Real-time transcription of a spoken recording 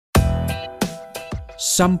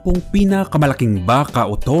10 pinakamalaking baka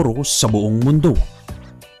o toro sa buong mundo.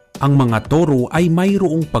 Ang mga toro ay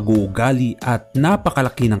mayroong pag-uugali at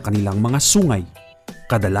napakalaki ng kanilang mga sungay.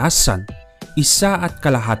 Kadalasan, 1.5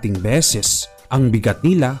 beses ang bigat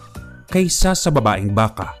nila kaysa sa babaeng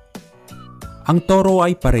baka. Ang toro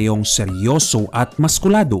ay parehong seryoso at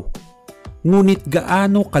maskulado. Ngunit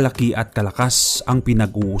gaano kalaki at kalakas ang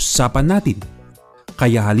pinag-uusapan natin?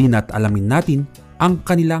 Kaya halina't alamin natin ang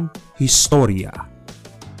kanilang historya.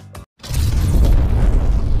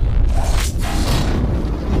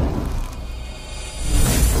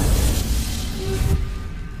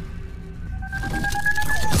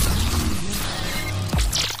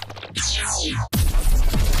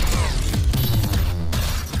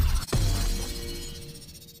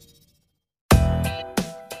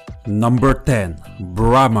 Number 10.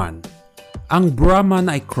 Brahman. Ang Brahman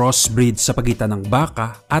ay crossbreed sa pagitan ng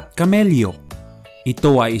baka at kamelyo.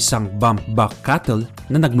 Ito ay isang bumpback cattle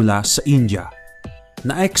na nagmula sa India.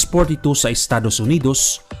 Na-export ito sa Estados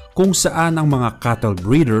Unidos kung saan ang mga cattle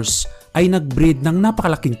breeders ay nag-breed ng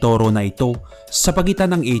napakalaking toro na ito sa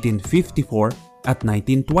pagitan ng 1854 at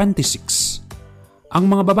 1926. Ang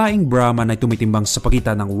mga babaeng Brahman ay tumitimbang sa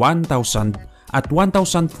pagitan ng 1,000 at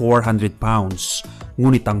 1,400 pounds,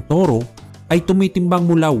 ngunit ang toro ay tumitimbang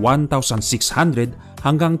mula 1,600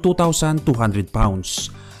 hanggang 2,200 pounds.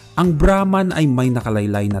 Ang Brahman ay may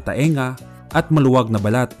nakalaylay na taenga at maluwag na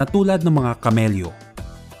balat na tulad ng mga kamelyo.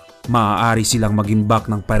 Maaari silang magimbak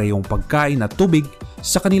ng parehong pagkain at tubig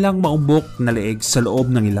sa kanilang maumbok na leeg sa loob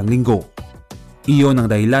ng ilang linggo. Iyon ang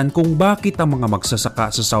dahilan kung bakit ang mga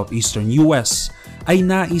magsasaka sa southeastern US ay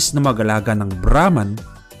nais na mag-alaga ng Brahman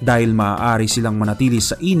dahil maaari silang manatili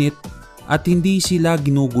sa init at hindi sila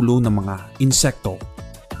ginugulo ng mga insekto.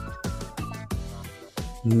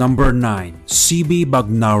 Number 9. CB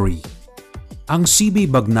Bagnari. Ang CB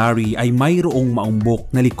Bagnari ay mayroong maumbok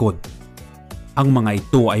na likod. Ang mga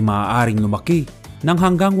ito ay maaaring lumaki ng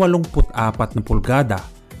hanggang 84 na pulgada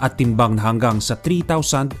at timbang na hanggang sa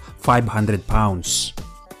 3,500 pounds.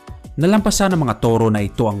 Nalampasan ng mga toro na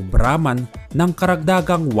ito ang Brahman ng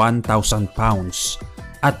karagdagang 1,000 pounds.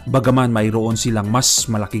 At bagaman mayroon silang mas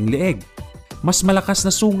malaking leeg, mas malakas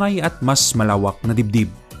na sungay at mas malawak na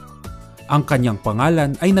dibdib. Ang kanyang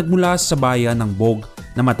pangalan ay nagmula sa bayan ng Bog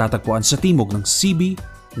na matatagpuan sa timog ng CB,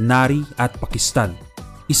 Nari at Pakistan,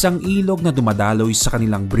 isang ilog na dumadaloy sa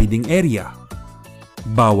kanilang breeding area.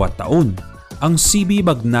 Bawat taon, ang CB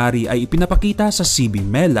Bagnari ay ipinapakita sa CB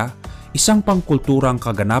Mela, isang pangkulturang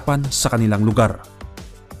kaganapan sa kanilang lugar.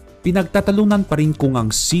 Pinagtatalunan pa rin kung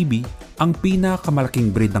ang CB ang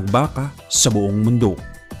pinakamalaking breed ng baka sa buong mundo.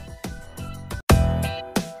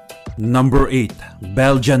 Number 8.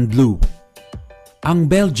 Belgian Blue. Ang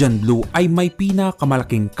Belgian Blue ay may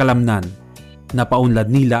pinakamalaking kalamnan.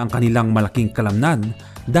 Napaunlad nila ang kanilang malaking kalamnan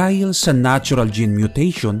dahil sa natural gene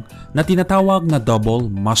mutation na tinatawag na double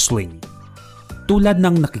muscling. Tulad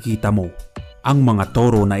ng nakikita mo, ang mga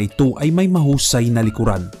toro na ito ay may mahusay na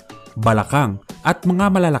likuran, balakang at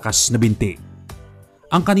mga malalakas na binti.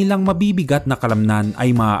 Ang kanilang mabibigat na kalamnan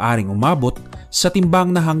ay maaaring umabot sa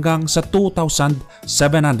timbang na hanggang sa 2,750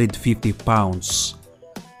 pounds.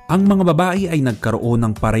 Ang mga babae ay nagkaroon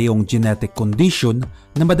ng parehong genetic condition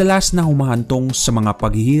na madalas na humahantong sa mga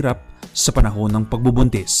paghihirap sa panahon ng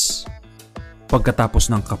pagbubuntis.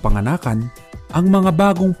 Pagkatapos ng kapanganakan, ang mga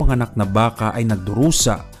bagong panganak na baka ay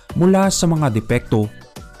nagdurusa mula sa mga depekto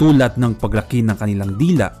tulad ng paglaki ng kanilang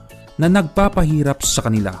dila na nagpapahirap sa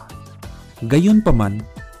kanila. Gayunpaman,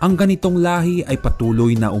 ang ganitong lahi ay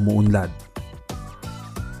patuloy na umuunlad.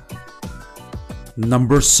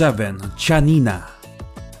 Number 7. Chianina.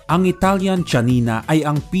 Ang Italian Chianina ay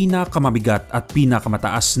ang pinakamabigat at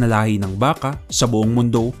pinakamataas na lahi ng baka sa buong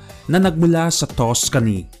mundo na nagmula sa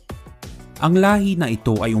Tuscany. Ang lahi na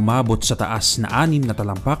ito ay umabot sa taas na 6 na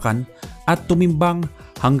talampakan at tumimbang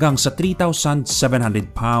hanggang sa 3,700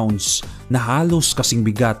 pounds na halos kasing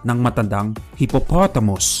bigat ng matandang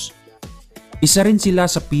hippopotamus. Isa rin sila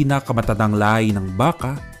sa pinakamatandang lahi ng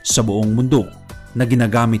baka sa buong mundo na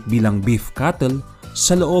ginagamit bilang beef cattle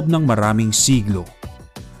sa loob ng maraming siglo.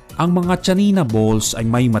 Ang mga Chianina bulls ay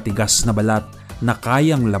may matigas na balat na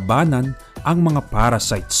kayang labanan ang mga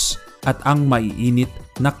parasites at ang maiinit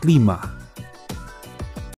na klima.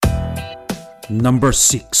 Number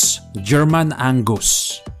 6. German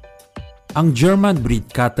Angus. Ang German breed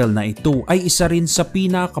cattle na ito ay isa rin sa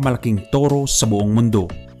pinakamalaking toro sa buong mundo.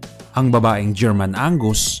 Ang babaeng German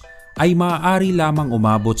Angus ay maaari lamang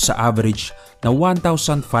umabot sa average na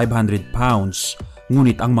 1,500 pounds,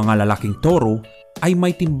 ngunit ang mga lalaking toro ay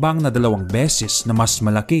may timbang na 2 beses na mas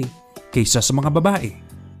malaki kaysa sa mga babae.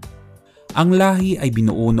 Ang lahi ay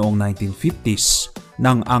binuo noong 1950s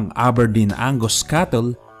nang ang Aberdeen Angus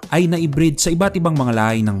cattle ay naibreed sa iba't ibang mga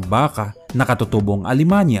lahi ng baka na katutubong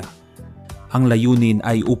Alemanya. Ang layunin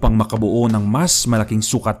ay upang makabuo ng mas malaking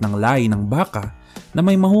sukat ng lahi ng baka na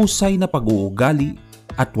may mahusay na pag-uugali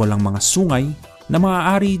at walang mga sungay na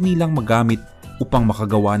maaari nilang magamit upang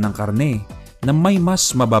makagawa ng karne na may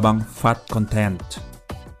mas mababang fat content.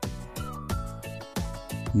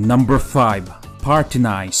 Number 5.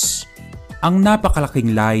 Partenize. Ang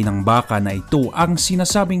napakalaking lahi ng baka na ito ang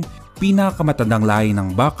sinasabing pinakamatandang lahi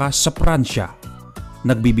ng baka sa Pransya.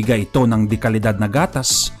 Nagbibigay ito ng dekalidad na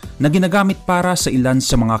gatas na ginagamit para sa ilan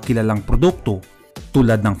sa mga kilalang produkto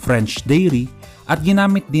tulad ng French dairy at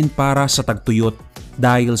ginamit din para sa tagtuyot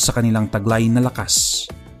dahil sa kanilang taglay na lakas.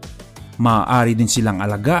 Maaari din silang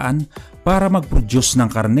alagaan para mag-produce ng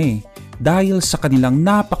karne dahil sa kanilang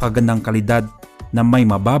napakagandang kalidad na may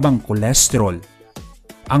mababang kolesterol.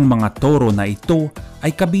 Ang mga toro na ito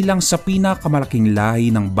ay kabilang sa pinakamalaking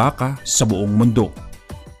lahi ng baka sa buong mundo.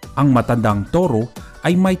 Ang matandang toro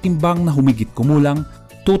ay may timbang na humigit kumulang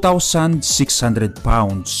 2,600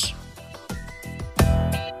 pounds.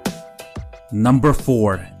 Number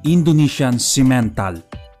 4. Indonesian Simmental.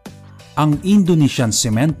 Ang Indonesian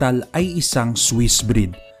Simmental ay isang Swiss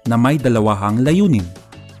breed na may dalawahang layunin.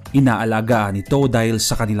 Inaalagaan ito dahil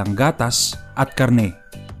sa kanilang gatas at karne.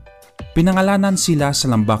 Pinangalanan sila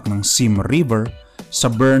sa lambak ng Sim River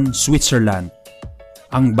sa Bern, Switzerland.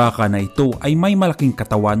 Ang baka na ito ay may malaking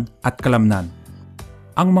katawan at kalamnan.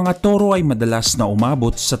 Ang mga toro ay madalas na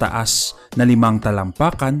umabot sa taas na 5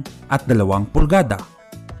 talampakan at 2 pulgada.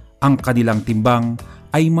 Ang kanilang timbang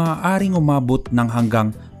ay maaaring umabot ng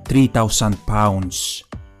hanggang 3,000 pounds.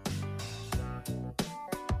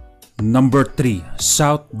 Number 3.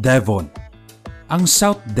 South Devon. Ang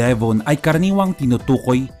South Devon ay karaniwang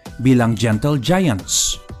tinutukoy bilang gentle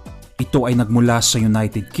giants. Ito ay nagmula sa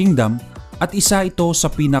United Kingdom at isa ito sa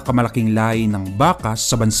pinakamalaking lahi ng baka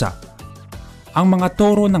sa bansa. Ang mga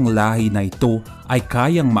toro ng lahi na ito ay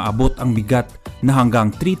kayang maabot ang bigat na hanggang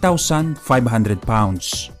 3,500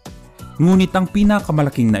 pounds. Ngunit ang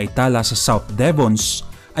pinakamalaking naitala sa South Devons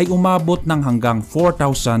ay umabot ng hanggang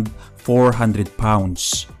 4,400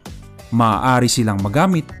 pounds. Maaari silang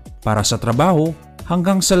magamit para sa trabaho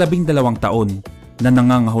hanggang sa 12 taon na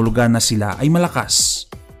nangangahulugan na sila ay malakas.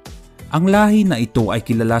 Ang lahi na ito ay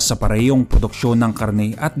kilala sa parehong produksyon ng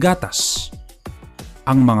karne at gatas.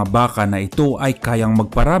 Ang mga baka na ito ay kayang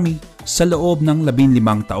magparami sa loob ng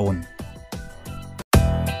 15 taon.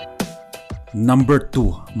 Number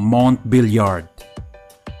 2. Montbéliard.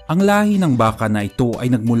 Ang lahi ng baka na ito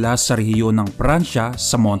ay nagmula sa rehiyon ng Pransya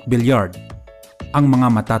sa Montbéliard. Ang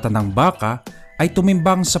mga matatandang baka ay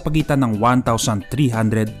tumimbang sa pagitan ng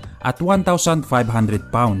 1,300 at 1,500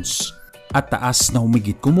 pounds at taas na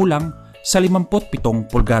humigit kumulang sa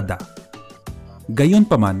 57 pulgada.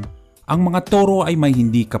 Gayunpaman, ang mga toro ay may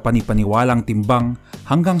hindi kapanipaniwalang timbang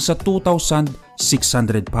hanggang sa 2,600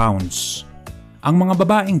 pounds. Ang mga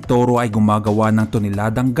babaeng toro ay gumagawa ng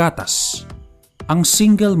toneladang gatas. Ang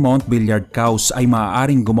single Montbéliard cows ay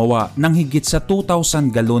maaaring gumawa ng higit sa 2,000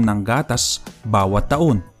 galon ng gatas bawat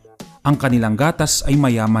taon. Ang kanilang gatas ay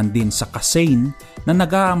mayaman din sa casein na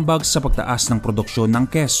nag-aambag sa pagtaas ng produksyon ng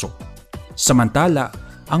keso. Samantala,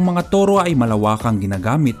 ang mga toro ay malawakang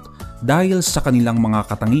ginagamit dahil sa kanilang mga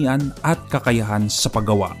katangian at kakayahan sa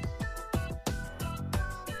paggawa.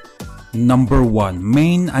 Number 1.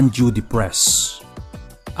 Maine Anjou de Press.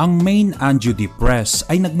 Ang Maine Anjou de Press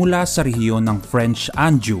ay nagmula sa rehiyon ng French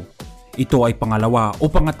Anjou. Ito ay pangalawa o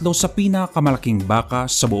pangatlo sa pinakamalaking baka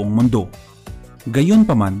sa buong mundo.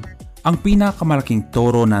 Gayunpaman, ang pinakamalaking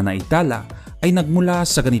toro na naitala ay nagmula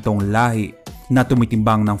sa ganitong lahi na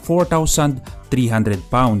tumitimbang ng 4,300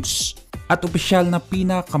 pounds at opisyal na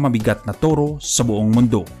pinakamabigat na toro sa buong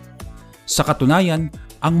mundo. Sa katunayan,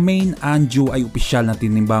 ang Maine Anjou ay opisyal na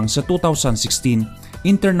tinimbang sa 2016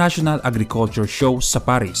 International Agriculture Show sa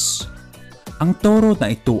Paris. Ang toro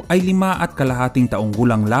na ito ay 5.5 taong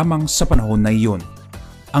gulang lamang sa panahon na iyon.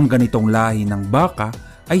 Ang ganitong lahi ng baka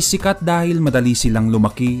ay sikat dahil madali silang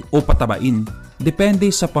lumaki o patabain depende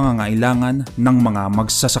sa pangangailangan ng mga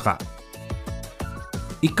magsasaka.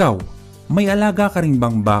 Ikaw, may alaga ka rin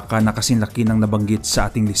bang baka na kasing laki ng nabanggit sa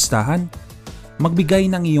ating listahan? Magbigay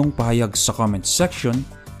ng iyong pahayag sa comment section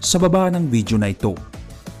sa baba ng video na ito.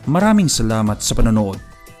 Maraming salamat sa panonood.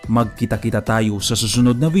 Magkita-kita tayo sa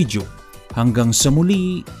susunod na video. Hanggang sa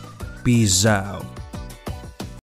muli, peace out!